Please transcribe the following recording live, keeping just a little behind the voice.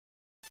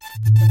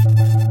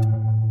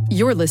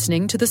You're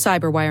listening to the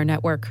Cyberwire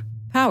Network,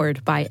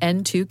 powered by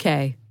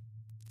N2K.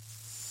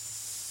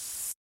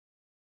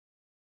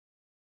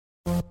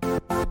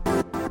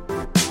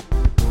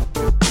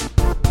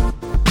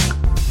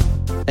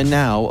 And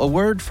now, a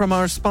word from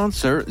our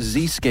sponsor,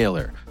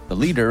 Zscaler, the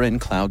leader in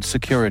cloud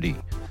security.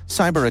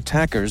 Cyber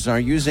attackers are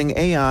using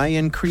AI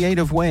in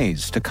creative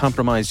ways to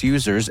compromise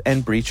users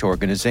and breach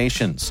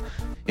organizations.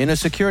 In a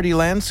security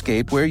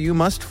landscape where you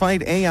must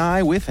fight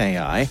AI with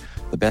AI,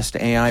 the best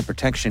AI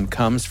protection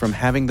comes from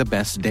having the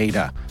best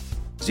data.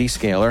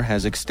 Zscaler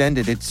has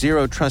extended its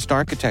zero-trust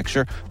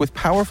architecture with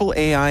powerful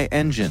AI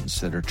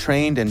engines that are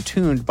trained and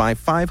tuned by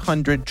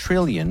 500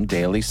 trillion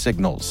daily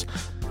signals.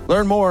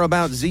 Learn more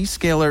about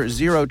Zscaler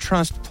Zero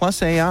Trust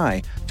Plus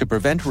AI to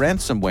prevent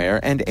ransomware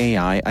and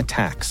AI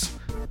attacks.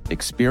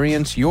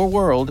 Experience your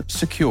world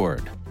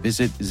secured.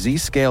 Visit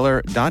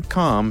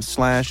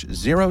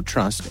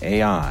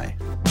zscaler.com/zerotrustai.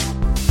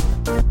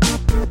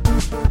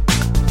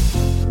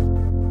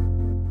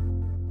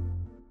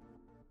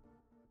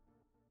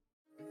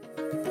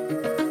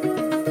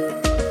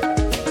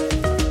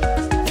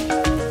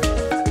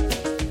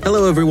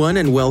 Hello, everyone,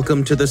 and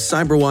welcome to the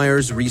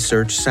CyberWire's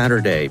Research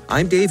Saturday.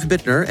 I'm Dave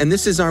Bittner, and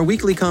this is our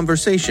weekly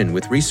conversation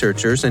with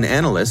researchers and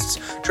analysts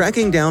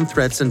tracking down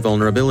threats and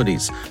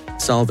vulnerabilities,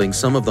 solving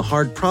some of the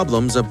hard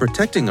problems of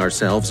protecting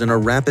ourselves in a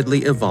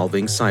rapidly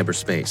evolving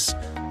cyberspace.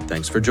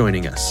 Thanks for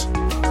joining us.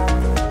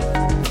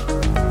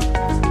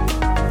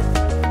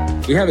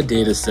 We have a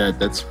data set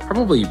that's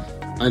probably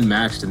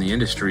unmatched in the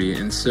industry,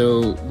 and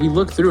so we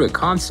look through it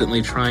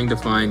constantly trying to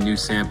find new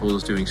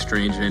samples doing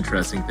strange and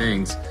interesting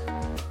things.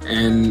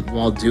 And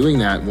while doing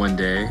that one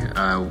day,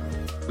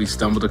 we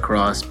stumbled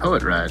across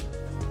PoetRAT.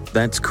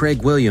 That's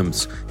Craig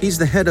Williams. He's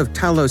the head of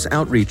Talos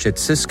Outreach at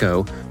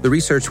Cisco. The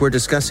research we're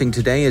discussing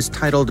today is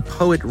titled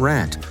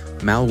PoetRAT,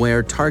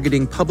 Malware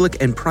Targeting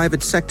Public and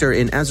Private Sector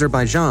in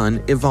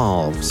Azerbaijan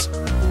Evolves.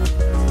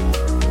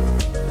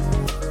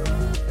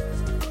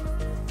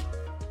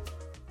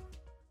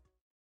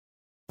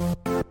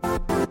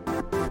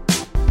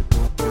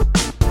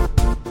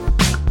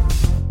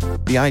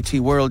 The IT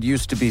world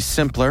used to be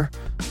simpler.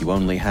 You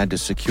only had to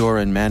secure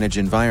and manage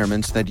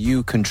environments that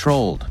you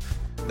controlled.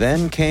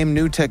 Then came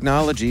new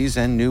technologies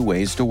and new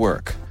ways to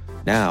work.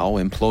 Now,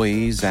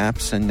 employees,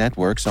 apps, and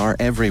networks are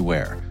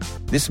everywhere.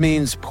 This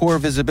means poor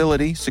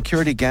visibility,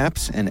 security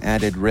gaps, and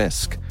added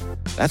risk.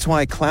 That's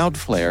why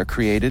Cloudflare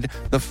created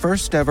the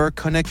first-ever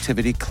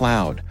connectivity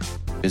cloud.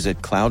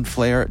 Visit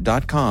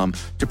cloudflare.com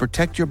to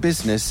protect your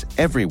business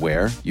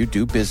everywhere you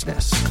do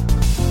business.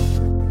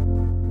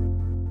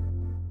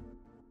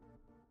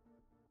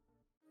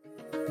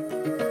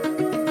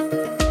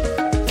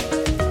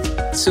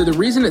 So the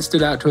reason it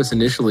stood out to us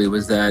initially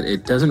was that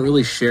it doesn't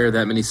really share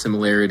that many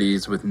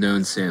similarities with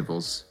known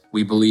samples.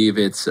 We believe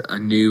it's a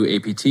new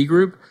APT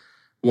group,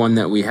 one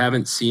that we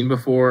haven't seen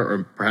before,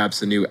 or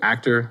perhaps a new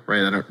actor,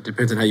 right?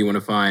 Depends on how you want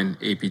to find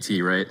APT,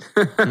 right?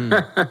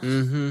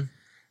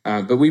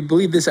 But we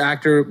believe this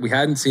actor, we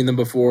hadn't seen them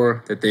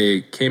before, that they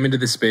came into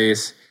the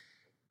space,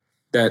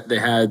 that they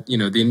had,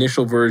 the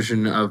initial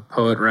version of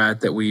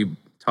PoetRAT that we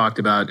talked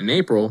about in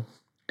April,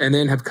 and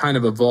then have kind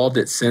of evolved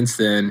it since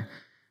then,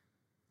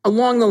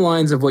 along the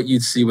lines of what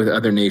you'd see with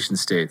other nation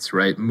states,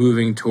 right?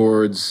 Moving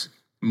towards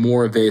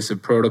more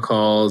evasive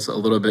protocols, a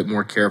little bit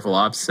more careful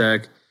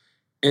OPSEC,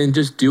 and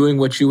just doing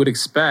what you would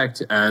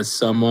expect as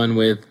someone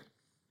with,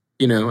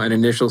 an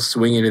initial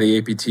swing into the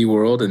APT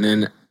world, and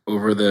then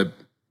over the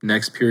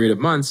next period of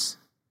months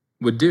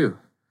would do.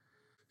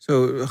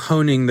 So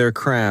honing their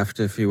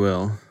craft, if you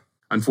will.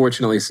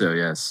 Unfortunately so,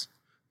 yes.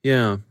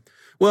 Yeah.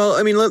 Well,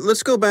 I mean,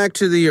 let's go back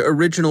to the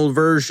original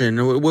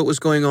version. What was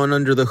going on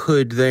under the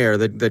hood there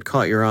that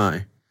caught your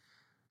eye?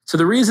 So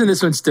the reason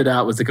this one stood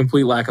out was the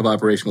complete lack of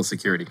operational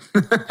security.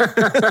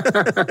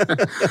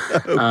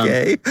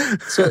 Okay.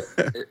 So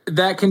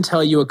that can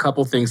tell you a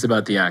couple things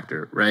about the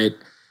actor, right?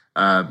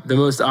 The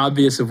most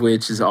obvious of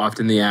which is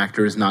often the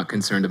actor is not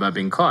concerned about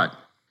being caught.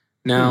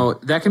 Now,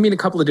 that can mean a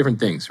couple of different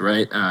things,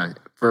 right?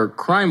 For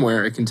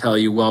crimeware, it can tell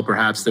you, well,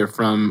 perhaps they're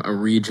from a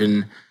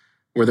region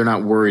where they're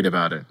not worried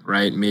about it,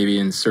 right? Maybe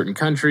in certain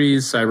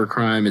countries,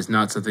 cybercrime is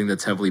not something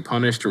that's heavily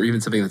punished or even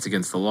something that's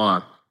against the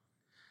law.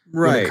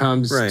 Right. When it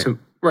comes to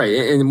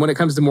and when it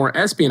comes to more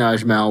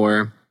espionage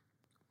malware,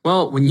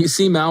 well, when you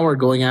see malware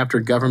going after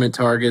government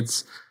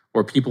targets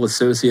or people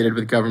associated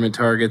with government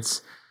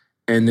targets,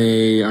 and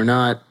they are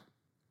not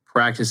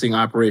practicing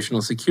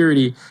operational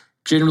security,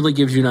 generally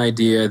gives you an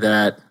idea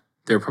that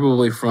they're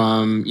probably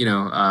from,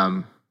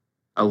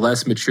 a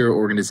less mature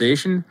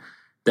organization,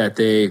 that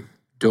they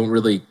don't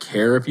really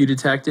care if you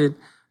detect it,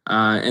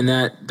 and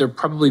that they're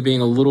probably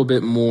being a little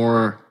bit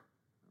more,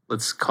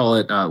 let's call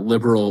it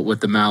liberal with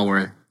the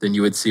malware than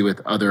you would see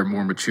with other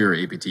more mature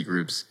APT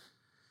groups.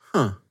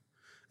 Huh.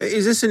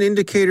 Is this an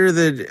indicator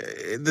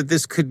that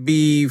this could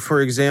be, for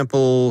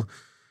example,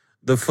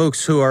 the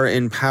folks who are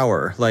in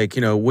power? Like,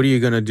 what are you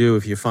going to do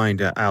if you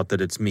find out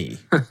that it's me?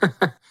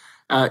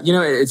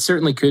 It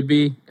certainly could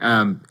be.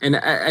 And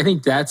I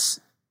think that's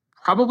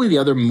probably the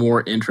other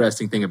more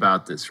interesting thing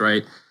about this,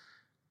 right?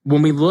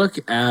 when we look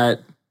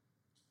at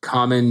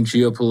common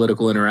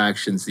geopolitical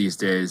interactions these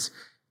days,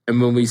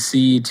 and when we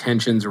see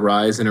tensions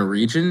rise in a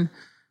region,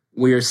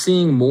 we are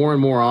seeing more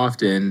and more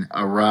often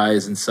a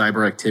rise in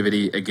cyber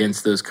activity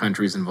against those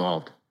countries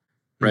involved,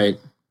 right?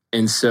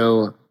 And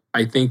so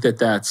I think that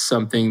that's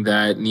something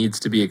that needs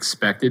to be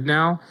expected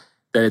now,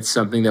 that it's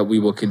something that we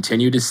will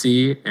continue to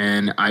see.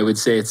 And I would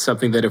say it's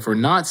something that if we're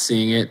not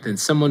seeing it, then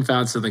someone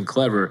found something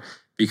clever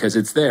because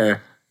it's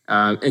there.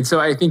 And so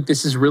I think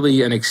this is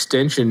really an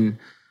extension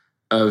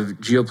of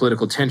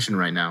geopolitical tension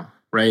right now,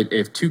 right?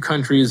 If two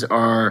countries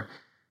are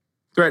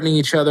threatening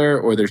each other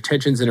or there's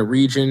tensions in a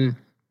region,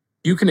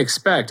 you can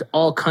expect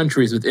all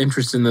countries with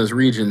interest in those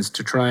regions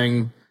to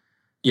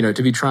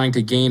be trying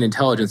to gain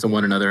intelligence on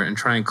one another and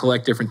try and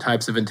collect different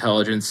types of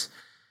intelligence,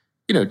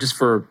 just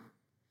for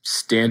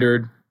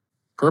standard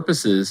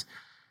purposes.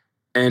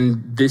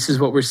 And this is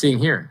what we're seeing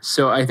here.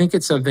 So I think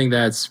it's something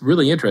that's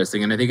really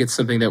interesting. And I think it's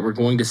something that we're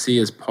going to see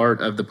as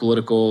part of the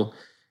political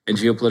and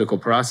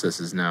geopolitical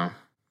processes now.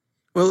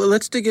 Well,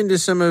 let's dig into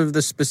some of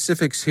the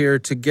specifics here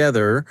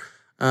together.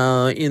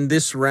 In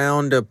this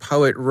round of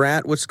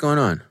PoetRAT, what's going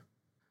on?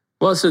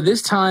 Well, so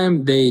this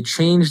time they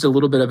changed a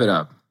little bit of it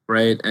up,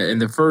 right? In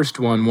the first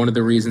one of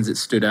the reasons it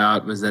stood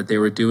out was that they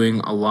were doing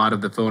a lot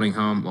of the phoning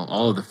home,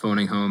 all of the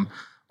phoning home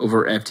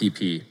over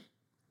FTP,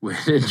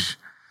 which,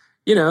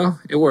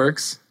 it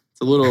works.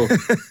 It's a little,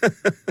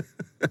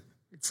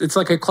 it's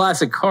like a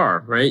classic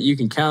car, right? You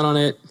can count on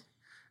it.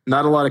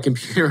 Not a lot of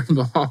computer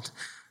involved.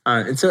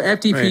 And so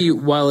FTP,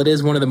 right, while it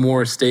is one of the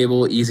more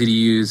stable, easy to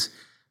use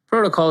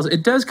protocols,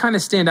 it does kind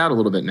of stand out a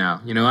little bit now.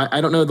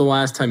 I don't know the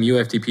last time you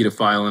FTP'd a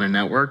file on a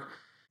network.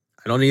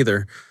 I don't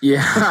either.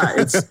 Yeah,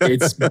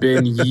 it's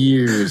been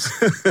years.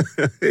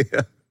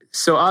 Yeah.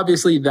 So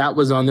obviously that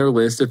was on their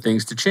list of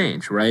things to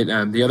change, right?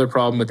 The other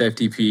problem with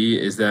FTP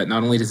is that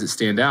not only does it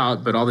stand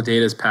out, but all the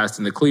data is passed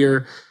in the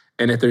clear.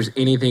 And if there's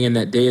anything in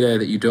that data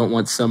that you don't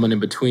want someone in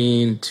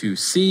between to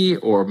see,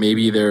 or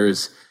maybe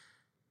there's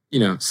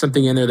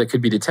something in there that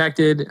could be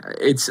detected,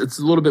 it's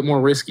a little bit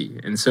more risky.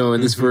 And so in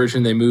this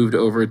version, they moved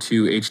over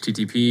to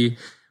HTTP,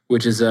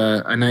 which is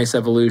a nice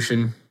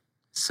evolution.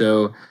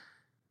 So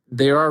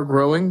they are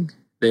growing.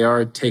 They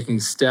are taking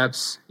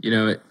steps.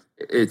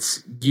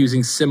 It's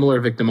using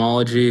similar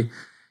victimology.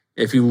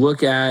 If you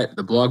look at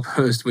the blog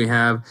post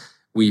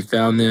we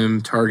found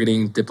them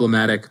targeting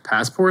diplomatic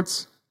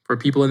passports for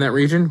people in that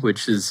region,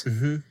 which is,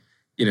 when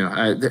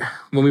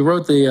we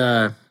wrote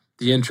the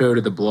intro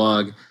to the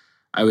blog,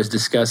 I was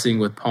discussing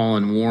with Paul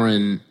and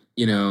Warren,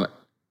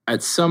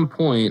 at some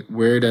point,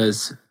 where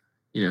does,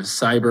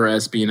 cyber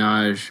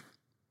espionage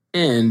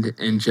end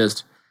and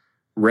just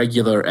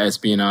regular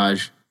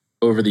espionage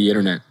over the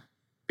internet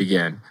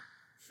begin?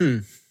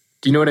 Do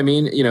you know what I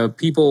mean?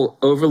 People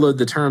overload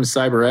the term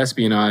cyber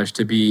espionage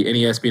to be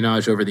any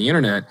espionage over the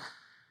internet.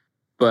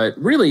 But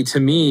really, to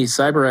me,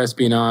 cyber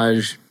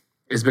espionage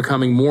is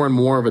becoming more and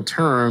more of a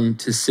term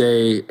to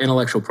say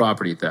intellectual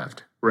property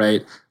theft,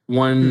 right?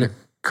 One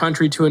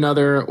country to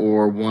another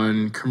or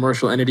one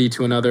commercial entity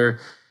to another.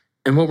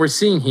 And what we're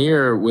seeing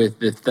here with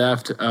the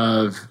theft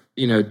of,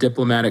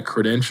 diplomatic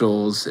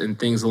credentials and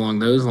things along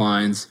those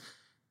lines,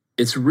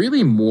 it's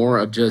really more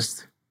of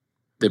just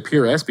the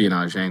pure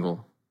espionage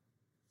angle.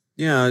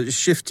 Yeah,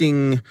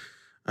 shifting,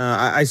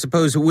 I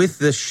suppose, with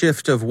the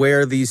shift of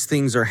where these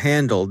things are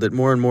handled, that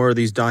more and more of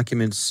these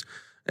documents,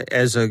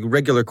 as a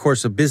regular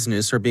course of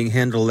business, are being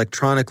handled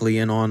electronically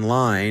and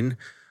online.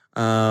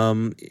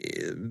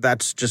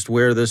 That's just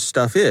where this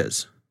stuff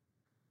is.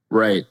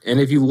 Right. And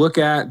if you look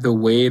at the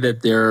way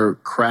that they're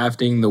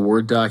crafting the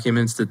Word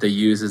documents that they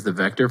use as the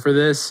vector for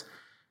this,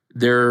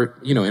 they're,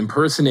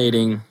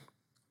 impersonating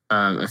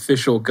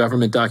official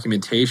government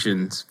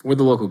documentations for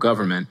the local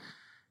government.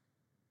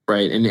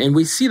 Right. And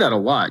we see that a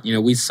lot.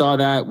 We saw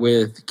that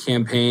with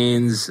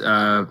campaigns,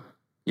 in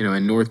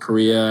North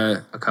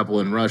Korea, a couple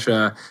in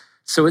Russia.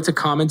 So it's a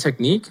common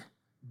technique,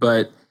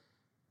 but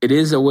it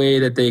is a way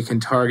that they can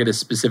target a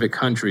specific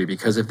country,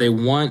 because if they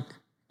want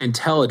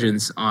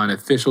intelligence on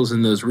officials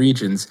in those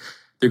regions,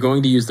 they're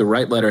going to use the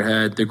right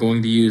letterhead, they're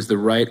going to use the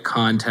right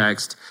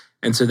context,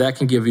 and so that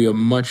can give you a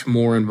much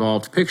more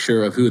involved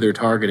picture of who they're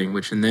targeting,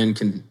 which and then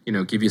can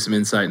give you some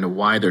insight into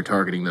why they're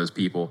targeting those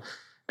people.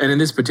 And in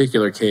this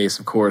particular case,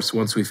 of course,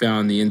 once we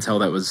found the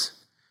intel that was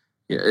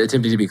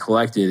attempting to be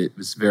collected, it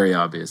was very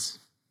obvious.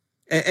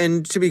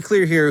 And to be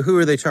clear here, who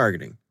are they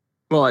targeting?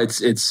 Well,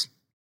 it's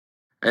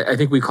I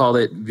think we called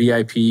it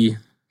VIP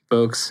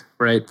folks,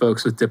 right?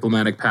 Folks with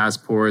diplomatic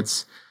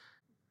passports.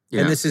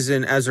 And this is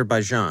in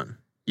Azerbaijan.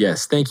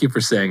 Yes, thank you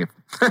for saying it.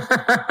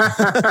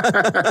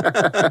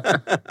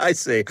 I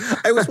see.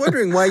 I was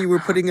wondering why you were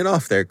putting it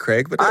off there,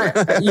 Craig. But I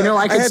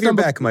have your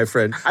back, my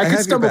friend. I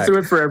can stumble through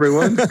it for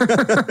everyone.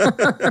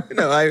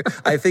 No,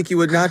 I think you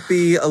would not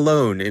be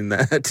alone in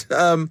that.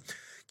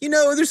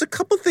 There's a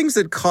couple things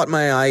that caught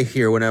my eye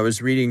here when I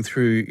was reading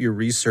through your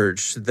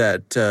research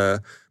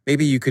that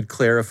maybe you could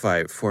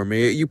clarify for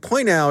me. You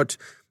point out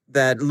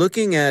that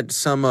looking at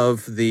some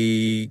of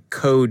the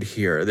code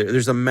here,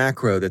 there's a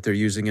macro that they're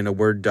using in a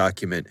Word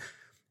document,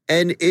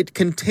 And it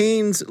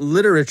contains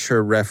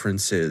literature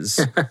references.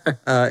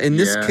 In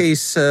this Yeah.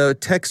 case,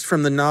 text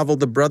from the novel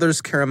The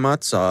Brothers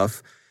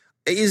Karamazov.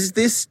 Is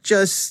this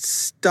just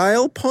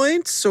style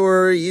points,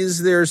 or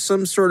is there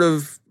some sort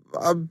of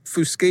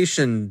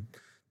obfuscation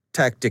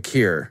tactic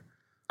here?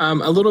 A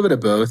little bit of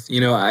both.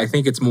 I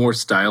think it's more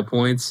style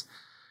points.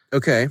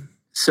 Okay.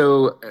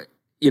 So,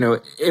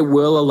 it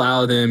will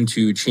allow them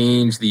to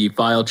change the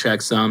file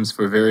checksums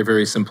for very,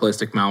 very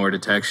simplistic malware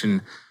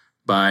detection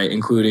by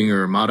including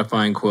or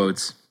modifying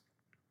quotes.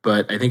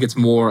 But I think it's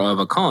more of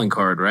a calling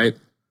card, right?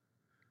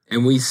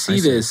 And we see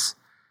this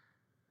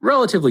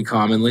relatively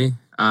commonly.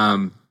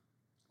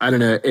 I don't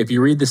know. If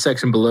you read the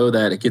section below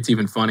that, it gets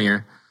even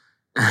funnier.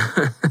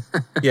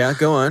 Yeah,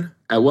 go on.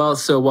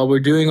 So while we're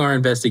doing our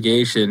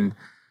investigation,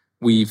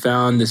 we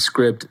found the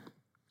script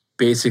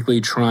basically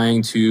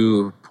trying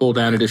to pull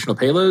down additional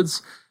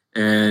payloads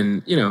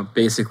and,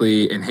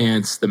 basically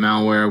enhance the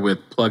malware with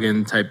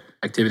plugin type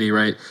activity,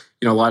 right?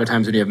 A lot of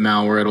times when you have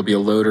malware, it'll be a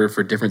loader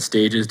for different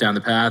stages down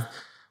the path.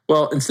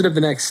 Well, instead of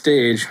the next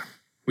stage,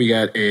 we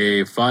got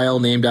a file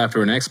named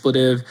after an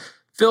expletive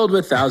filled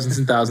with thousands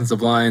and thousands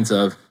of lines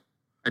of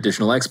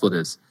additional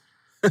expletives.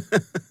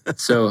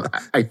 So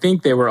I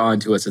think they were on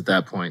to us at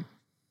that point.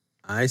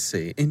 I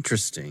see.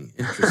 Interesting.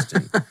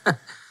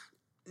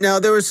 Now,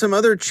 there were some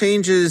other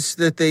changes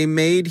that they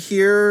made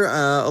here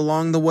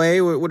along the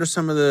way. What are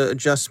some of the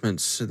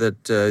adjustments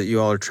that you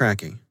all are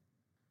tracking?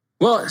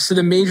 Well, so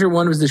the major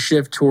one was the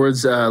shift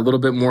towards a little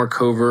bit more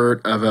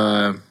covert of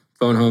a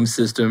phone home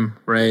system,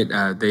 right?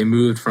 They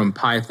moved from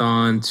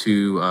Python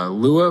to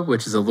Lua,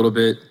 which is a little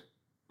bit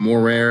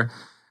more rare.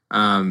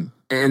 And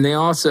they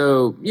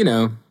also,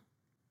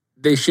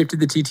 they shifted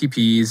the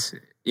TTPs.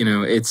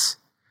 It's,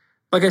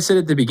 like I said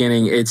at the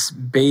beginning, it's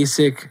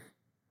basic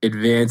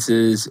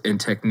advances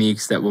and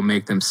techniques that will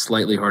make them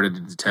slightly harder to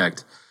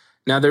detect.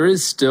 Now, there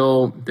is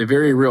still the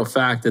very real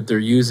fact that they're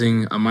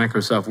using a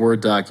Microsoft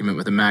Word document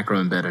with a macro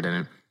embedded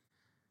in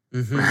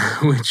it,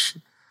 which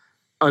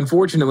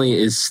unfortunately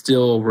is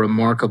still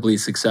remarkably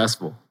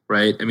successful,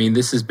 right? I mean,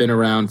 this has been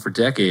around for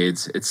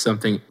decades. It's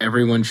something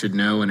everyone should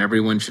know and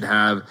everyone should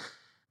have,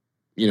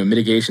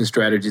 mitigation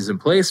strategies in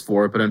place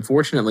for it. But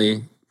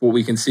unfortunately, what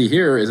we can see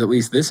here is at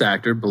least this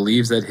actor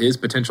believes that his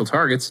potential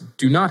targets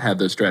do not have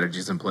those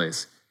strategies in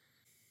place.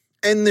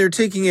 And they're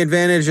taking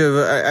advantage of,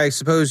 I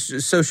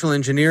suppose, social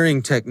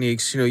engineering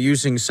techniques,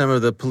 using some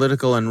of the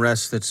political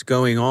unrest that's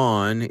going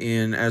on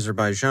in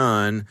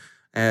Azerbaijan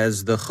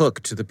as the hook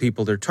to the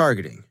people they're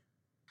targeting.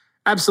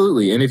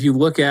 Absolutely. And if you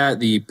look at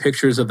the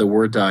pictures of the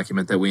Word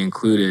document that we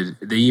included,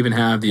 they even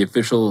have the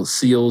official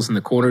seals in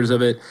the corners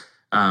of it.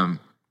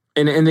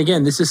 And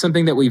again, this is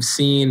something that we've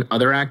seen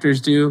other actors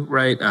do,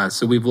 right?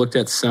 So we've looked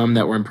at some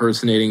that were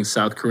impersonating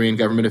South Korean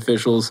government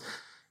officials,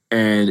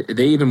 and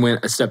they even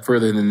went a step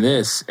further than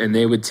this, and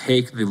they would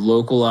take the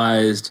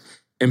localized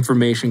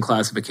information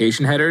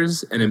classification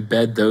headers and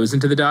embed those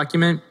into the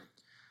document.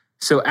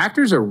 So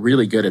actors are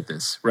really good at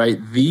this, right?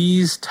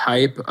 These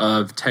type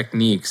of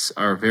techniques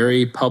are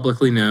very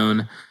publicly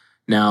known.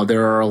 Now,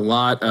 there are a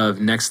lot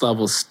of next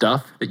level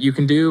stuff that you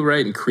can do,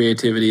 right? And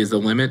creativity is the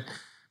limit.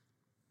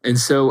 And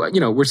so,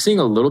 we're seeing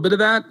a little bit of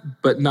that,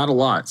 but not a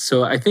lot.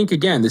 So I think,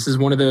 again, this is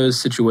one of those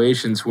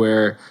situations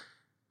where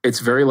it's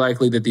very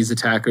likely that these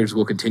attackers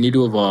will continue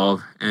to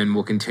evolve and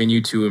will continue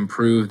to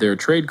improve their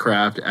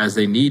tradecraft as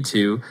they need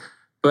to.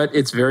 But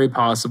it's very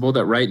possible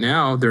that right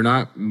now they're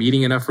not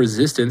meeting enough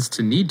resistance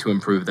to need to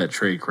improve that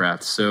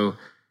tradecraft. So,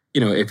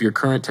 if your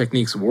current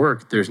techniques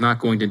work, there's not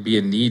going to be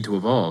a need to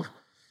evolve.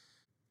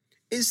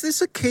 Is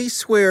this a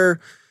case where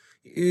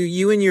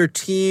you and your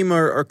team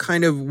are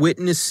kind of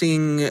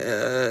witnessing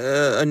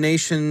a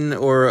nation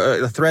or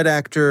a threat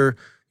actor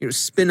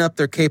spin up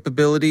their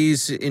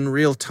capabilities in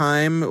real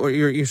time, or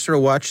you're sort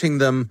of watching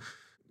them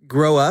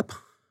grow up?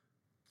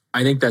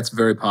 I think that's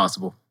very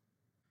possible.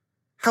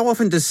 How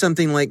often does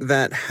something like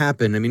that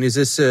happen? I mean, is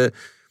this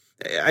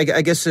I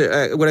guess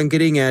what I'm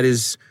getting at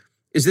is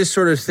this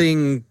sort of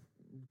thing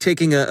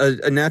taking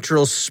a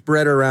natural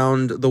spread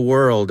around the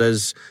world?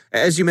 As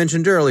you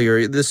mentioned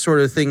earlier, this sort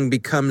of thing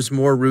becomes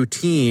more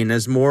routine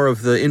as more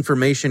of the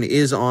information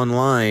is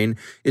online.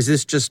 Is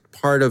this just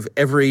part of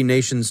every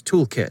nation's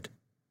toolkit?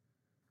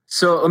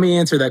 So let me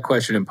answer that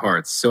question in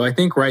parts. So I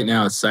think right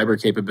now cyber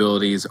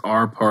capabilities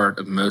are part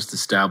of most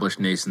established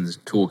nations'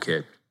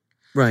 toolkit.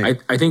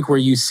 Right. I think where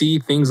you see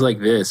things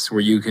like this,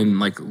 where you can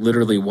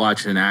literally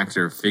watch an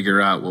actor figure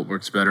out what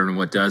works better and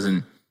what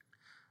doesn't,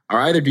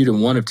 are either due to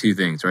one of two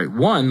things, right?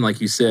 One, like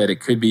you said,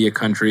 it could be a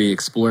country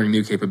exploring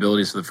new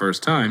capabilities for the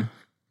first time.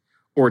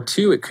 Or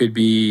two, it could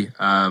be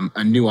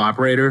a new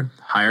operator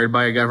hired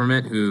by a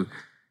government who...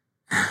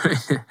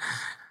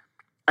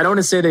 I don't want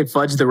to say they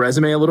fudged the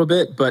resume a little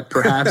bit, but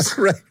perhaps...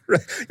 right.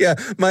 Yeah,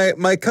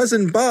 my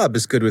cousin Bob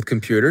is good with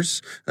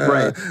computers.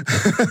 Right.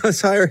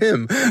 Let's hire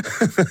him.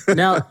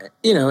 Now,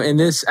 in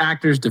this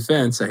actor's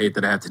defense, I hate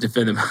that I have to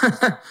defend him.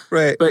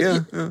 Right, But yeah.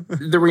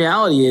 the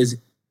reality is,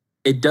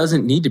 it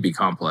doesn't need to be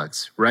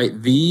complex,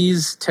 right?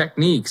 These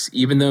techniques,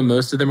 even though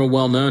most of them are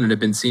well-known and have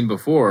been seen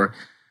before,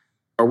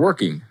 are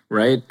working,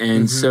 right?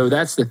 And so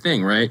that's the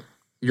thing, right?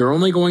 You're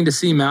only going to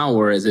see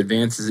malware as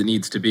advanced as it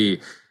needs to be.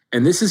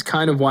 And this is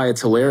kind of why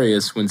it's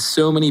hilarious when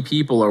so many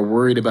people are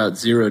worried about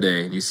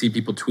 0-day and you see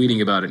people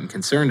tweeting about it and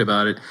concerned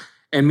about it.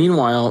 And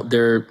meanwhile,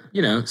 they're,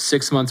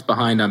 6 months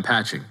behind on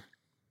patching.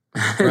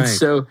 And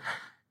so,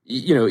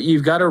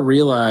 you've got to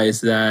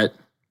realize that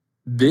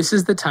this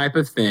is the type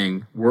of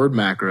thing, word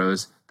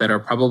macros, that are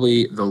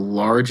probably the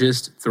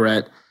largest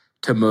threat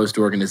to most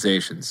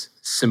organizations.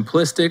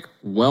 Simplistic,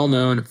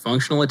 well-known,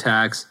 functional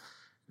attacks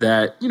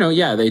that,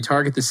 they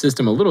target the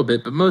system a little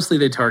bit, but mostly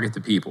they target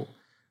the people,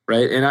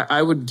 right? And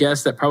I would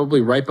guess that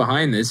probably right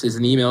behind this is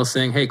an email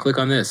saying, hey, click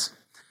on this.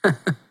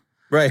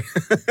 Right.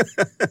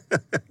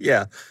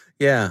 Yeah.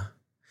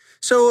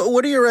 So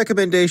what are your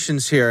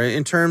recommendations here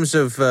in terms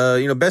of,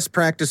 best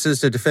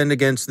practices to defend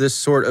against this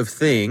sort of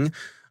thing?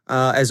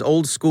 As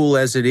old school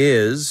as it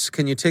is,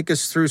 can you take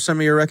us through some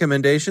of your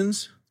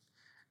recommendations?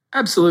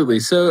 Absolutely.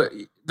 So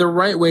the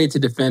right way to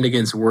defend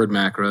against word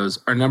macros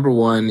are, number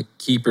one,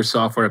 keep your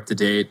software up to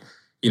date.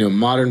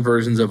 Modern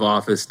versions of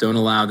Office don't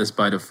allow this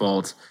by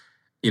default.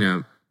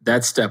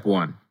 That's step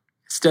one.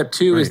 Step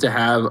two is to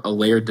have a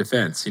layered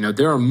defense.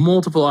 There are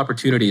multiple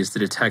opportunities to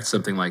detect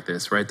something like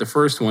this, right? The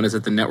first one is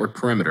at the network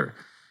perimeter.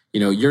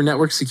 Your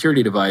network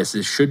security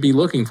devices should be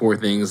looking for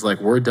things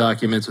like Word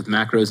documents with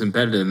macros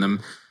embedded in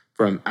them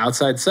from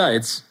outside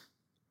sites,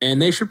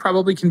 and they should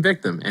probably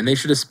convict them, and they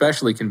should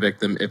especially convict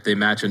them if they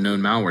match a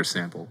known malware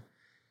sample.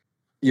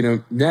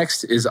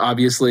 Next is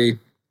obviously,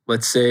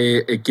 let's say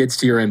it gets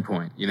to your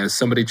endpoint.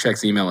 Somebody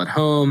checks email at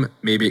home,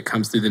 maybe it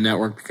comes through the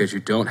network because you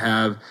don't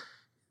have,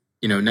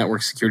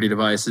 network security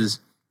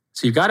devices.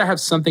 So you've got to have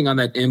something on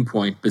that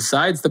endpoint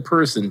besides the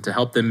person to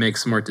help them make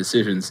smart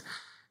decisions.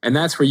 And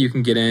that's where you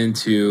can get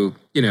into,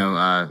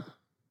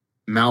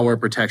 malware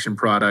protection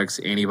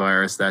products,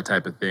 antivirus, that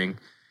type of thing.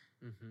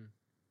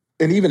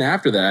 And even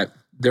after that,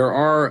 there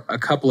are a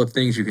couple of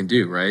things you can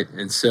do, right?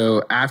 And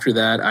so after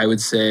that, I would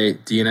say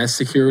DNS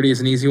security is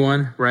an easy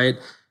one, right?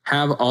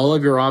 Have all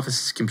of your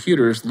Office's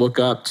computers look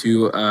up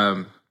to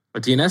a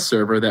DNS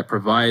server that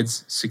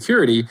provides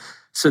security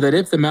so that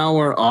if the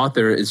malware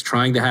author is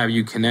trying to have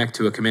you connect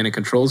to a command and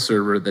control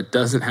server that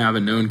doesn't have a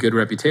known good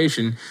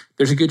reputation,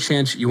 there's a good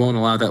chance you won't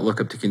allow that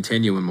lookup to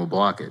continue and will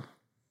block it.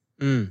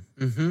 And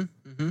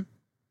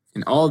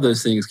all of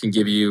those things can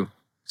give you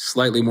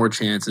slightly more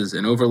chances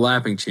and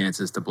overlapping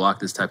chances to block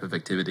this type of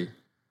activity.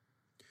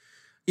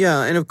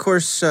 Yeah, and of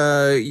course,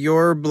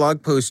 your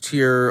blog post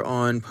here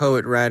on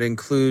PoetRAT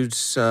includes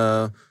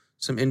some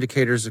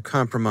indicators of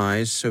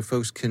compromise, so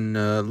folks can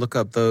look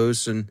up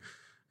those and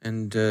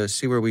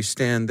see where we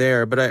stand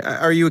there. But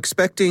are you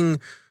expecting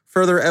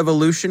further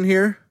evolution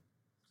here?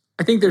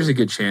 I think there's a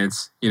good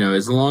chance,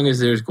 as long as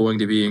there's going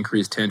to be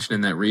increased tension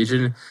in that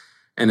region,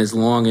 and as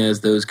long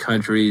as those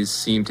countries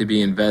seem to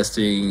be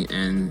investing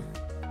in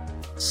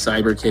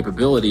cyber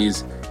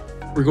capabilities,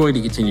 we're going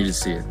to continue to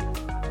see it.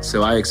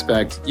 So I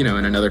expect, in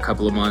another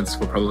couple of months,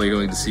 we're probably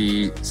going to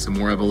see some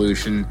more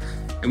evolution,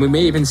 and we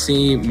may even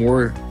see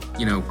more,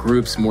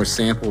 groups, more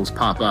samples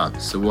pop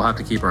up. So we'll have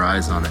to keep our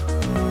eyes on it.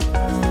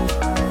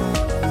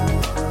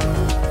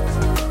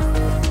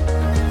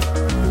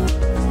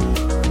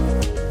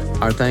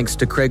 Our thanks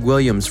to Craig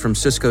Williams from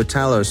Cisco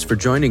Talos for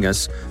joining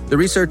us. The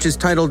research is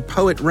titled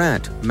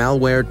PoetRAT,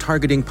 Malware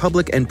Targeting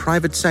Public and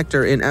Private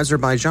Sector in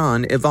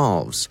Azerbaijan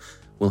Evolves.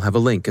 We'll have a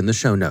link in the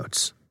show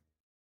notes.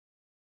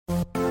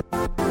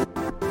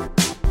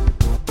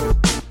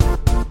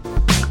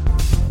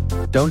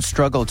 Don't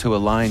struggle to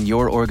align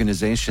your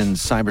organization's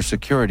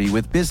cybersecurity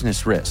with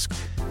business risk.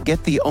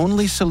 Get the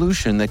only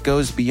solution that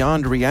goes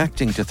beyond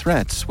reacting to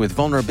threats with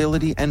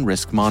vulnerability and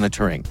risk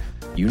monitoring.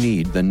 You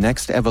need the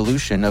next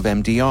evolution of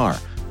MDR,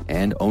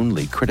 and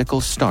only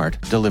Critical Start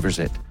delivers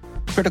it.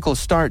 Critical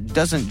Start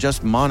doesn't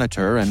just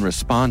monitor and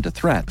respond to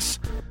threats.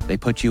 They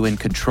put you in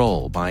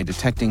control by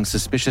detecting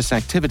suspicious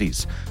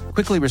activities,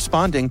 quickly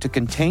responding to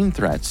contain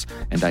threats,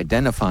 and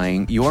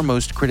identifying your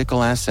most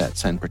critical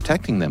assets and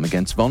protecting them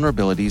against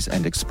vulnerabilities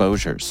and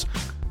exposures.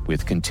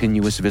 With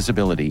continuous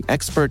visibility,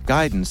 expert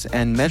guidance,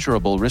 and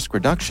measurable risk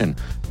reduction,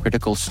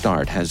 Critical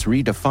Start has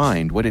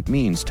redefined what it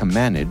means to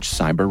manage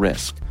cyber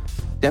risk.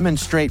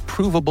 Demonstrate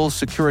provable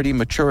security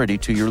maturity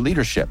to your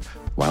leadership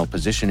while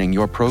positioning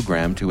your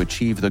program to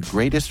achieve the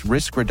greatest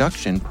risk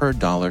reduction per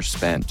dollar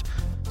spent.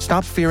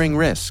 Stop fearing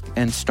risk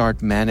and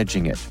start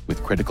managing it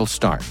with Critical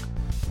Start.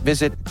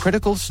 Visit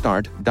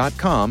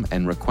criticalstart.com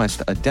and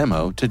request a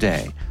demo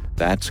today.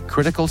 That's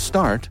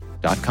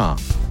criticalstart.com.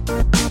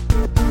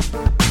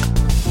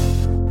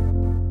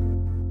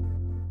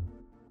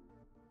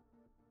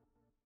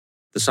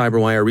 The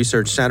CyberWire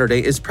Research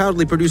Saturday is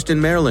proudly produced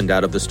in Maryland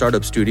out of the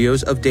startup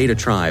studios of Data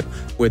Tribe,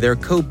 where they're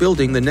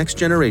co-building the next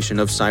generation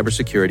of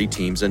cybersecurity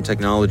teams and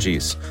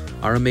technologies.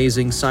 Our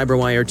amazing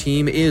CyberWire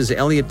team is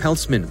Elliot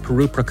Peltzman,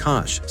 Puru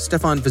Prakash,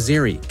 Stefan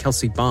Vaziri,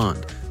 Kelsey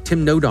Bond,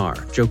 Tim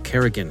Nodar, Joe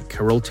Kerrigan,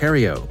 Carol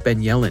Terrio,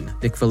 Ben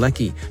Yellen, Nick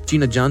Valecki,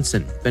 Gina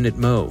Johnson, Bennett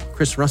Moe,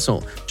 Chris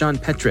Russell, John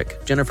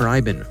Petrick, Jennifer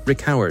Iben,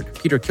 Rick Howard,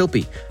 Peter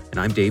Kilpie, and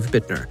I'm Dave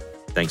Bittner.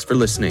 Thanks for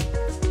listening.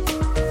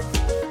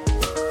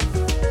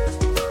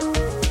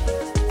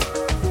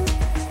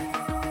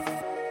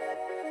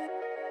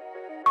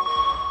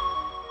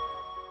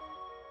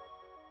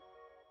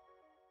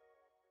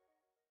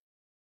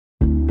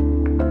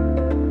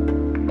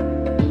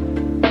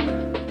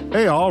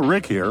 Hey all,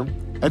 Rick here.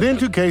 At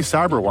N2K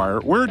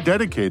Cyberwire, we're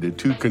dedicated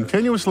to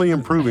continuously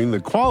improving the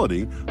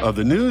quality of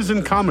the news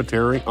and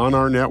commentary on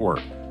our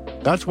network.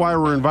 That's why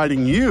we're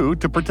inviting you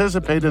to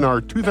participate in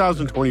our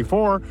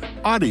 2024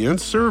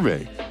 audience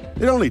survey.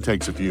 It only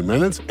takes a few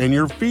minutes, and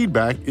your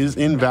feedback is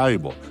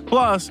invaluable.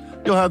 Plus,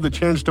 you'll have the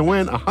chance to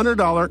win a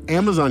 $100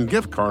 Amazon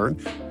gift card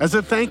as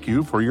a thank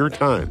you for your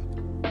time.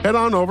 Head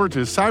on over to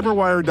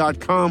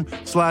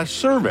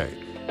cyberwire.com/survey.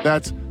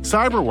 That's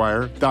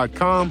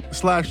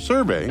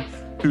cyberwire.com/survey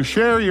to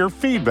share your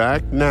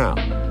feedback now.